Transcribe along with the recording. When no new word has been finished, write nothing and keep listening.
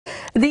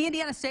The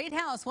Indiana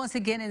Statehouse once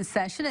again in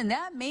session, and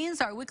that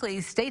means our weekly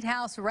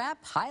Statehouse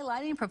wrap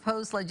highlighting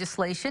proposed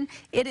legislation.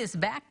 It is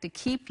back to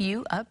keep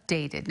you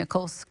updated.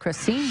 Nicole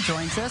Christine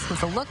joins us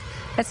with a look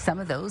at some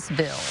of those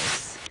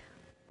bills.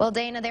 Well,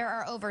 Dana, there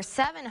are over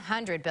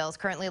 700 bills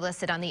currently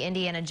listed on the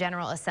Indiana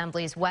General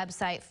Assembly's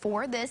website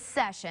for this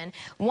session.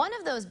 One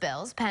of those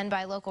bills, penned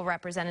by local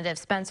Representative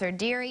Spencer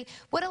Deary,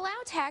 would allow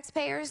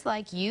taxpayers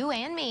like you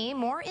and me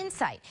more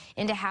insight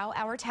into how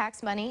our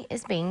tax money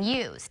is being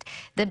used.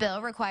 The bill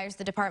requires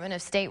the Department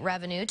of State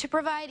Revenue to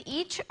provide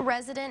each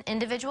resident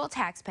individual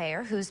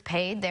taxpayer who's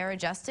paid their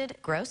adjusted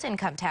gross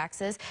income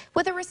taxes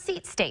with a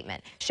receipt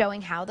statement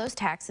showing how those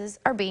taxes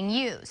are being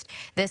used.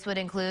 This would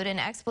include an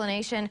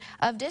explanation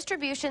of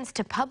distribution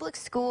to public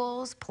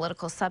schools,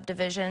 political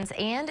subdivisions,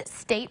 and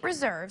state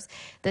reserves.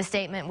 The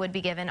statement would be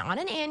given on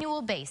an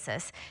annual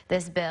basis.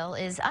 This bill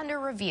is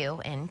under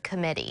review in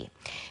committee.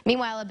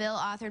 Meanwhile, a bill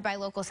authored by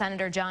local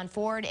Senator John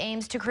Ford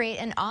aims to create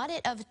an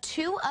audit of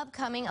 2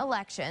 upcoming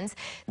elections.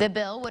 The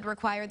bill would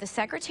require the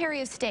Secretary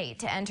of State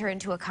to enter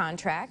into a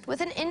contract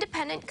with an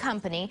independent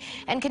company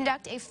and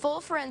conduct a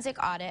full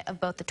forensic audit of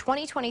both the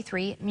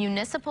 2023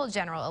 municipal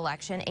general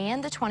election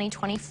and the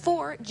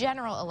 2024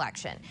 general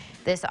election.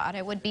 This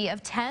audit would be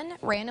of 10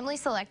 randomly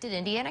selected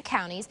Indiana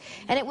counties,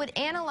 and it would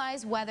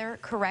analyze whether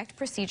correct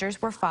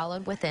procedures were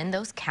followed within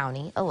those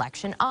county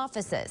election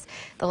offices.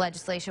 The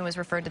legislation was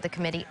referred to the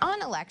Committee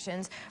on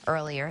Elections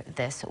earlier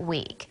this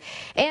week.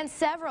 And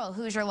several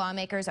Hoosier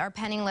lawmakers are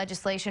penning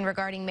legislation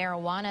regarding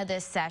marijuana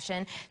this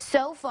session.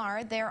 So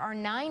far, there are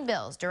 9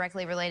 bills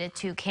directly related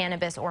to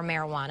cannabis or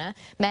marijuana.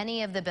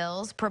 Many of the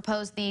bills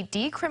propose the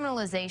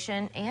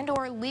decriminalization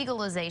and/or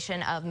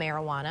legalization of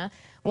marijuana.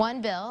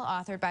 One bill,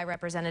 authored by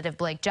Representative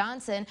Blake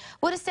Johnson,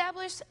 would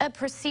establish a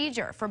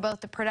procedure for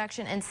both the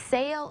production and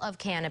sale of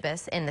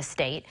cannabis in the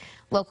state.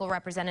 Local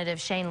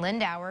Representative Shane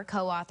Lindauer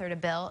co-authored a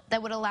bill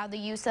that would allow the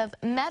use of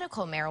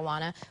medical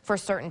marijuana for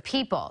certain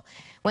people.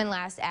 When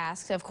last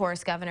asked, of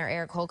course, Governor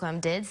Eric Holcomb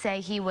did say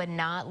he would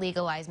not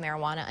legalize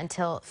marijuana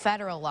until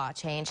federal law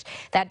changed.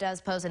 That does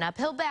pose an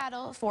uphill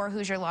battle for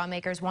Hoosier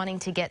lawmakers wanting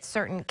to get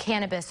certain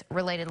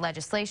cannabis-related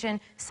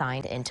legislation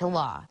signed into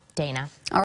law. Dana.